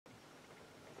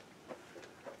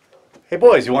Hey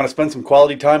boys, you want to spend some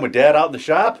quality time with Dad out in the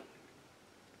shop?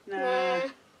 Nah.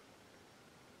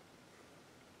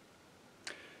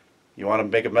 You want to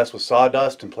make a mess with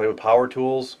sawdust and play with power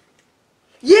tools?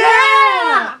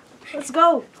 Yeah! Let's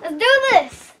go. Let's do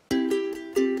this.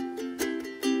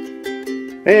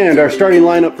 And our starting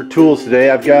lineup for tools today,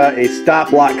 I've got a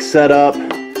stop block set up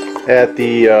at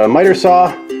the miter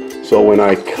saw, so when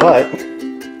I cut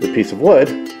the piece of wood,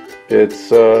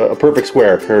 it's a perfect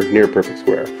square, or near perfect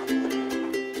square.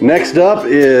 Next up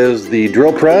is the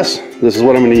drill press. This is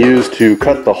what I'm going to use to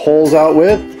cut the holes out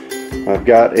with. I've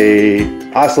got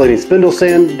a oscillating spindle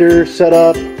sander set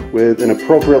up with an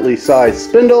appropriately sized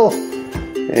spindle,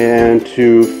 and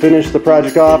to finish the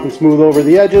project off and smooth over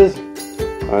the edges,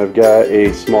 I've got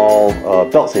a small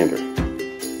belt sander.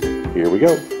 Here we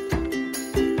go.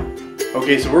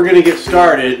 Okay, so we're going to get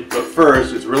started, but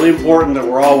first it's really important that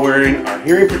we're all wearing our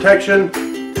hearing protection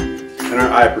and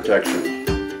our eye protection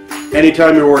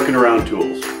anytime you're working around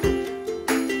tools.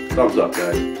 Thumbs up,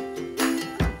 guys.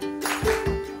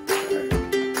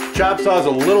 Right. Chop saw is a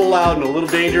little loud and a little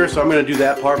dangerous, so I'm going to do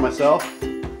that part myself.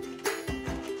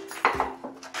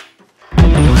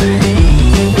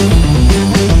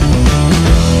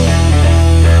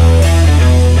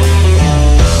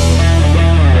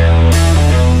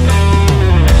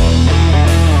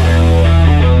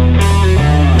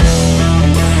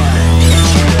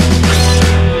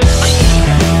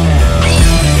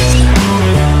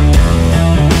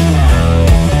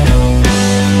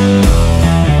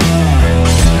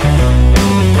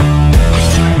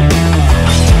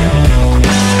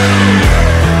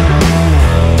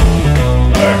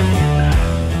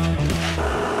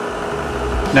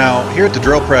 Now, here at the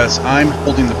drill press, I'm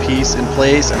holding the piece in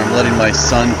place and I'm letting my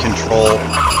son control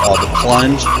the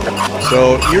plunge.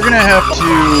 So you're going to have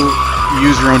to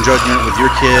use your own judgment with your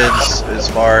kids as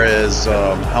far as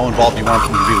how involved you want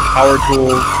them to be with power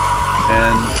tools.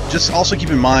 And just also keep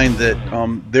in mind that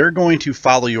they're going to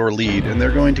follow your lead and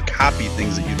they're going to copy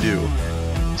things that you do.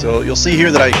 So you'll see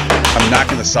here that I'm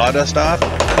knocking the sawdust off.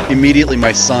 Immediately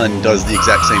my son does the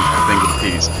exact same thing with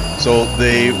the piece. So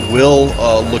they will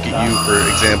look at you for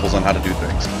examples on how to do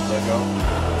things. Let go.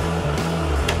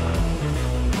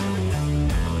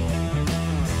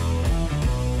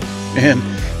 And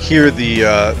here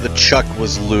the chuck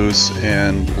was loose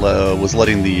and was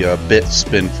letting the bit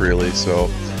spin freely, so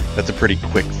that's a pretty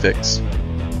quick fix.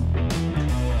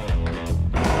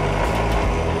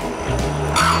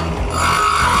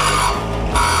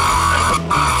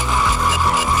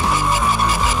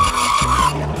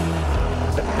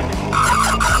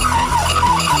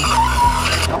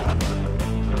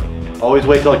 Always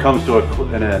wait till it comes to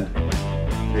an end.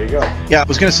 There you go. Yeah, I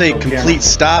was going to say complete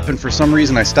stop, and for some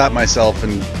reason I stopped myself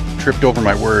and tripped over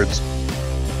my words.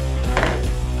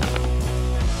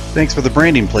 Thanks for the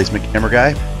branding placement, camera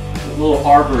guy. The little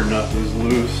arbor nut was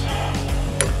loose.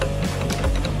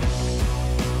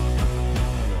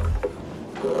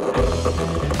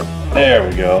 There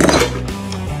we go.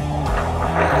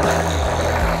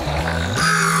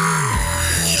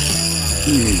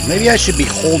 Maybe I should be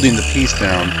holding the piece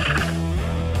down.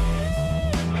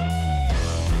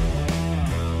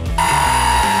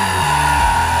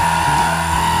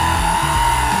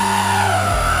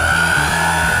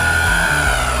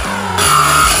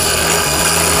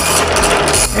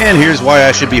 And here's why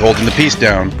I should be holding the piece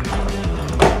down.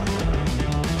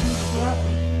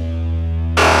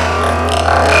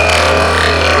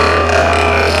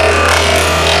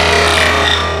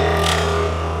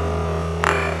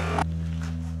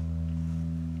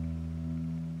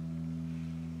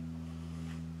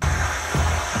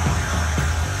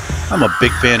 I'm a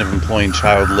big fan of employing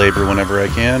child labor whenever I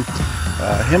can.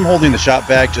 Him holding the shop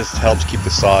vac just helps keep the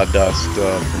sawdust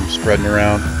from spreading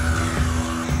around.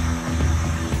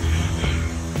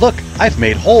 Look, I've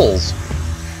made holes!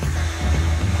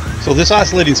 So this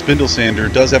oscillating spindle sander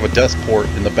does have a dust port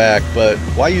in the back, but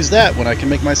why use that when I can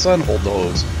make my son hold the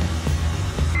hose?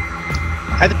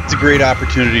 I think it's a great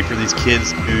opportunity for these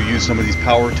kids to use some of these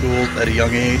power tools at a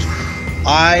young age.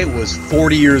 I was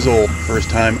 40 years old the first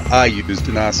time I used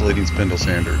an oscillating spindle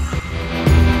sander.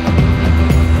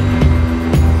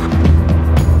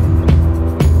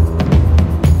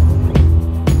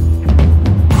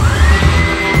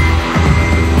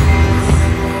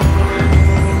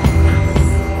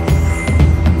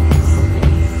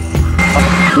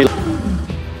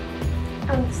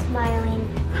 I'm smiling.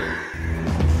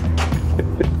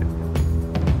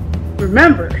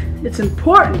 Remember, it's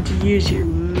important to use your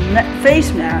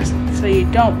face mask so you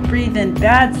don't breathe in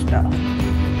bad stuff.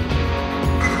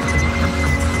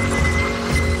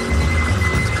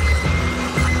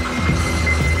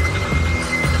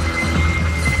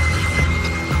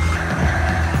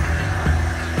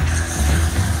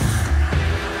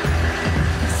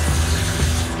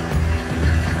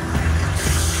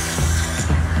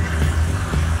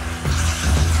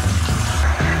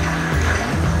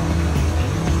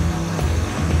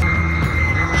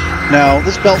 Now,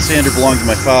 this belt sander belonged to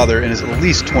my father and is at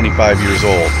least 25 years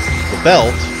old. The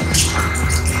belt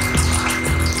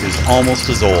is almost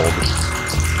as old.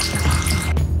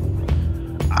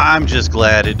 I'm just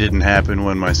glad it didn't happen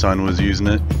when my son was using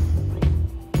it.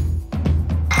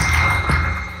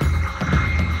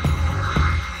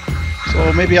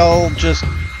 So maybe I'll just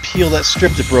peel that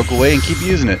strip that broke away and keep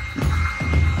using it.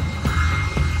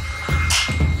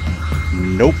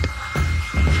 Nope.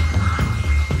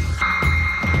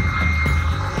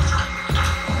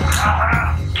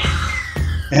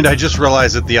 And I just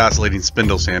realized that the oscillating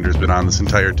spindle sander's been on this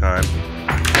entire time.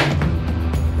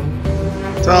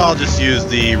 So I'll just use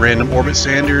the random orbit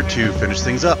sander to finish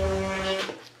things up.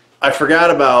 I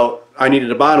forgot about I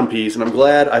needed a bottom piece, and I'm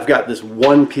glad I've got this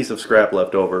one piece of scrap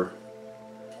left over.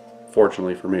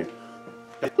 Fortunately for me.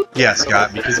 Yeah,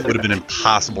 Scott, because it would have been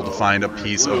impossible to find a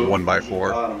piece of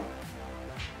 1x4.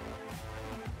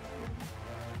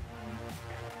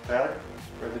 Tyler,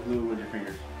 spread the glue with your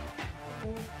fingers.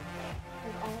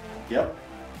 Yep.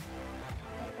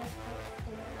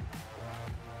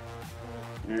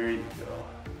 There you go.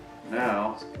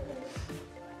 Now,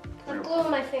 Put glue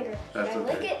on my finger. That's Should I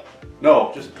lick okay. it?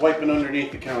 no, just wipe it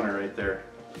underneath the counter right there.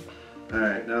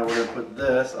 Alright, now we're going to put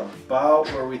this about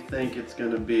where we think it's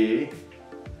going to be.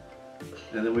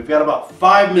 And then we've got about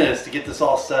 5 minutes to get this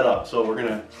all set up, so we're going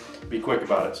to be quick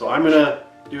about it. So I'm going to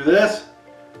do this,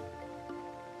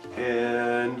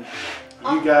 and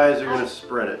you guys are going to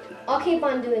spread it. I'll keep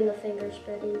on doing the finger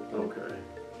spreading. Okay.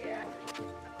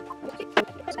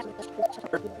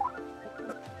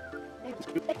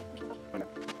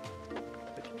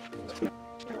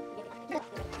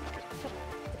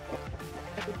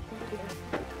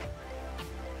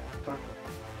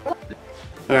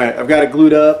 Alright, I've got it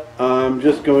glued up. I'm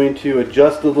just going to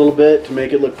adjust a little bit to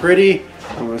make it look pretty.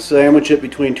 I'm going to sandwich it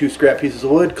between 2 scrap pieces of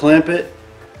wood, clamp it,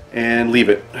 and leave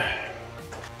it.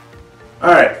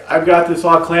 Alright, I've got this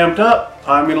all clamped up.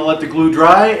 I'm going to let the glue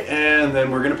dry, and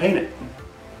then we're going to paint it.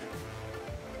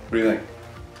 What do you think?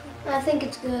 I think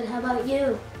it's good. How about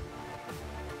you?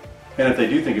 And if they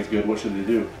do think it's good, what should they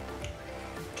do?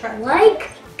 Like,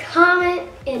 comment,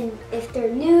 and if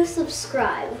they're new,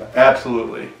 subscribe.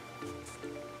 Absolutely.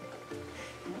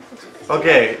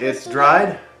 Okay, it's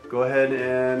dried. Go ahead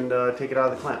and take it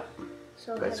out of the clamp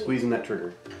So by heavy. squeezing that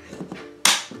trigger.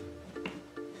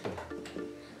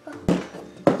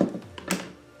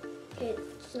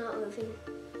 It's not moving.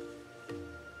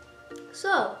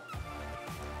 So,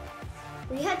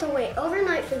 we had to wait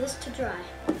overnight for this to dry.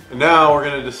 And now we're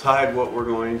going to decide what we're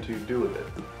going to do with it.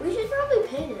 We should probably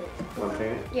paint it. Want to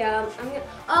paint it? Yeah,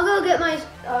 I'll go get my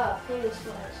painting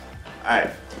supplies.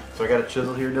 Alright, so I got a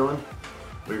chisel here, Dylan.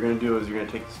 What you're going to do is you're going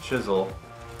to take this chisel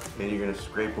and you're going to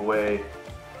scrape away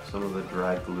some of the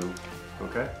dried glue.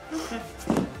 Okay? Okay.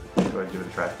 Go ahead and give it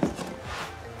a try.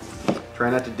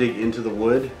 Try not to dig into the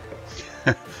wood.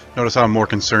 Notice how I'm more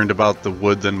concerned about the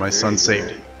wood than my son's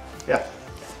safety. Yeah.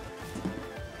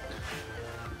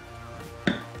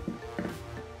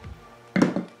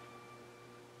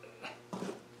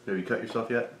 Have you cut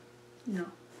yourself yet? No.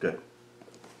 Good.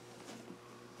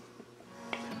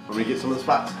 Want me to get some of the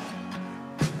spots?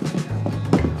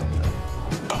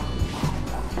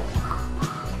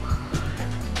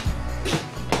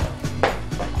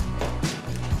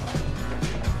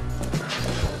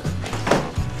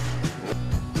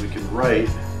 We can write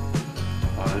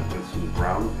on it with some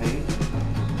brown paint,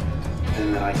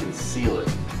 and then I can seal it,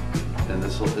 and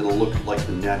it'll look like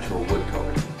the natural wood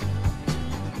color.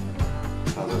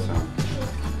 How's that sound?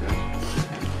 Yeah.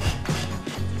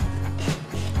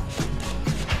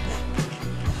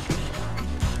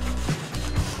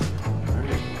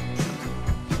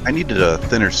 I needed a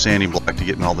thinner sanding block to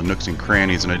get in all the nooks and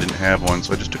crannies, and I didn't have one,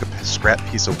 so I just took a scrap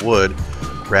piece of wood,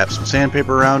 wrapped some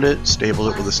sandpaper around it,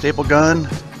 stapled it with a staple gun,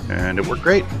 and it worked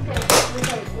great.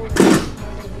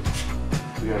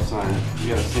 We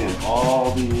gotta sand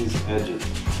all these edges.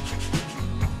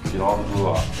 Get all the glue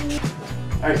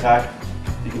off. Alright, Ty.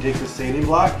 You can take this sanding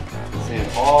block and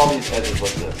sand all these edges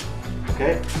like this.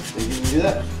 Okay? Think you can do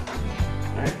that?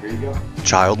 Alright, here you go.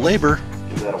 Child labor.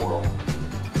 Give that a whirl.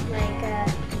 Like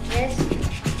this.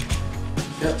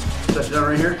 Yep. Set it down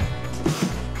right here.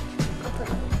 I'll put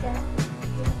it like that.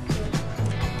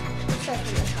 Start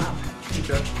from the top.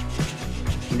 Okay.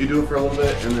 You do it for a little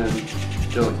bit, and then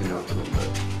Dylan can do it for a little bit.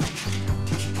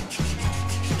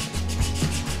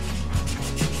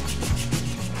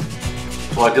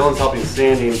 While Dylan's helping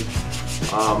sanding,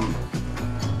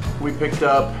 we picked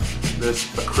up this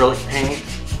acrylic paint,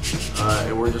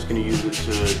 and we're just going to use it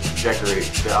to decorate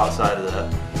the outside of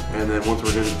that. And then once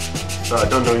we're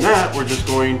done doing that, we're just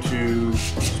going to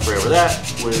spray over that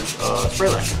with spray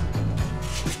lacquer.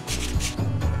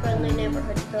 only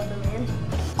neighborhood to build them in.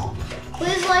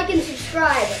 Please like and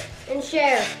subscribe and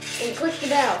share and click the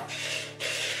bell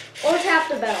or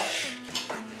tap the bell.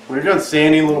 When you're done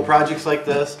sanding little projects like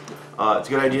this, it's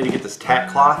a good idea to get this tack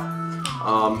cloth.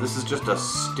 This is just a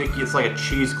sticky, it's like a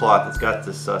cheesecloth that's got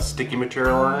this sticky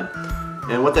material on it.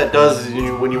 And what that does is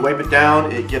when you wipe it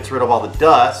down, it gets rid of all the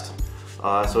dust,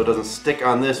 so it doesn't stick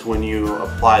on this when you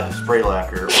apply the spray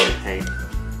lacquer or the paint.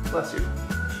 Bless you.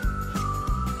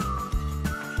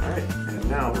 Alright, and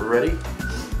now we're ready.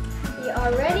 We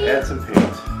are ready. Add some paint.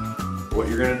 What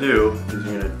you're going to do is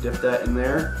you're going to dip that in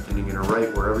there and you're going to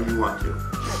write wherever you want to.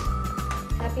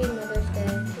 Happy Mother's Day.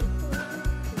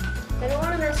 I don't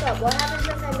want to mess up. What happens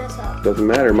if I mess up? Doesn't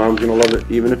matter, Mom's going to love it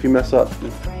even if you mess up.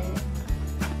 Right.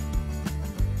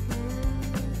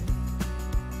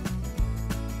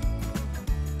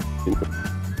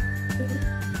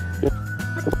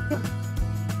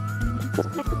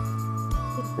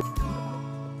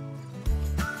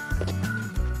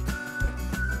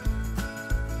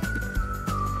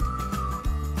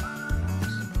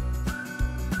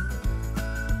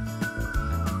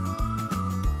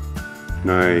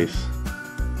 Nice.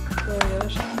 Go to the other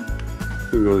side. You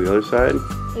can go to the other side.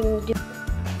 And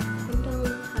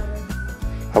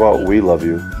How about we love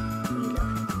you?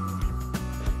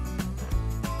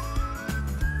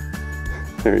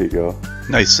 There you go.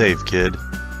 Nice save, kid.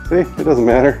 See, it doesn't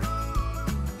matter.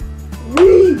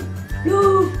 We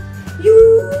love you.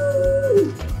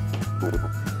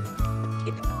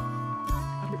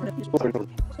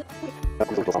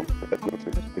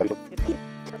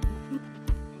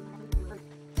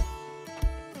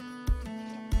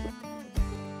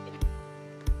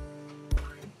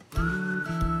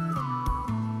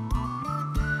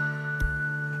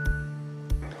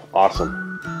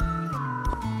 Awesome.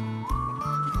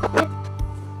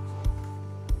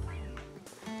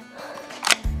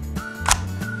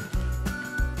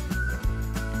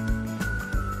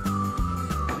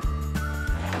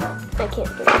 I can't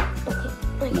do it.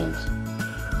 I can't.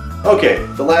 Okay,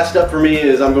 the last step for me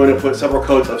is I'm going to put several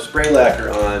coats of spray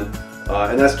lacquer on,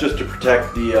 and that's just to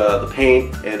protect the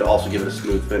paint and also give it a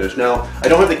smooth finish. Now, I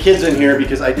don't have the kids in here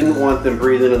because I didn't want them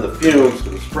breathing in the fumes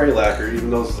of the spray lacquer, even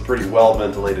though this is a pretty well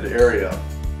ventilated area.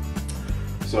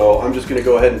 So I'm just going to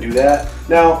go ahead and do that.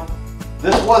 Now,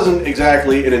 this wasn't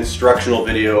exactly an instructional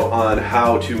video on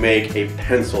how to make a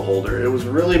pencil holder. It was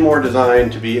really more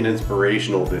designed to be an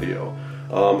inspirational video.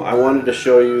 I wanted to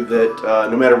show you that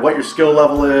no matter what your skill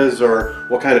level is or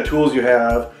what kind of tools you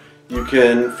have, you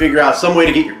can figure out some way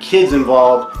to get your kids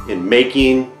involved in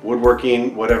making,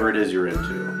 woodworking, whatever it is you're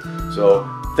into. So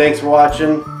thanks for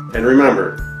watching, and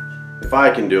remember, if I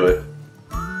can do it,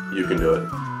 you can do it.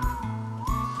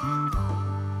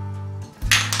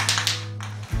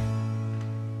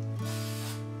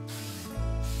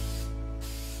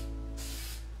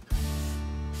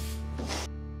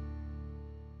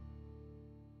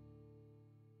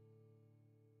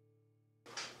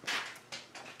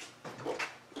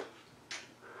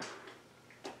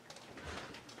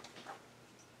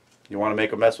 You want to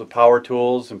make a mess with power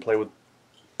tools and play with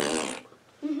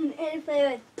And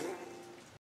play with